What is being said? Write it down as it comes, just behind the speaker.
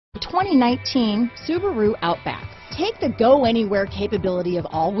2019 Subaru Outback. Take the go-anywhere capability of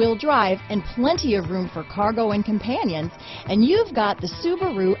all-wheel drive and plenty of room for cargo and companions, and you've got the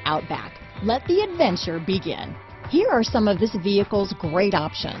Subaru Outback. Let the adventure begin. Here are some of this vehicle's great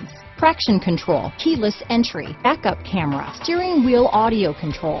options: traction control, keyless entry, backup camera, steering wheel audio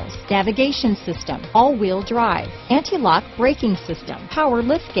controls, navigation system, all-wheel drive, anti-lock braking system, power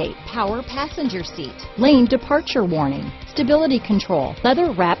liftgate, power passenger seat, lane departure warning, stability control,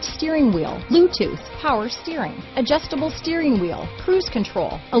 leather-wrapped steering wheel, Bluetooth, power steering, adjustable steering wheel, cruise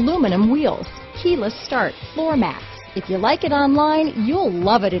control, aluminum wheels, keyless start, floor mats. If you like it online, you'll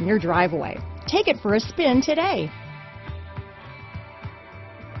love it in your driveway. Take it for a spin today.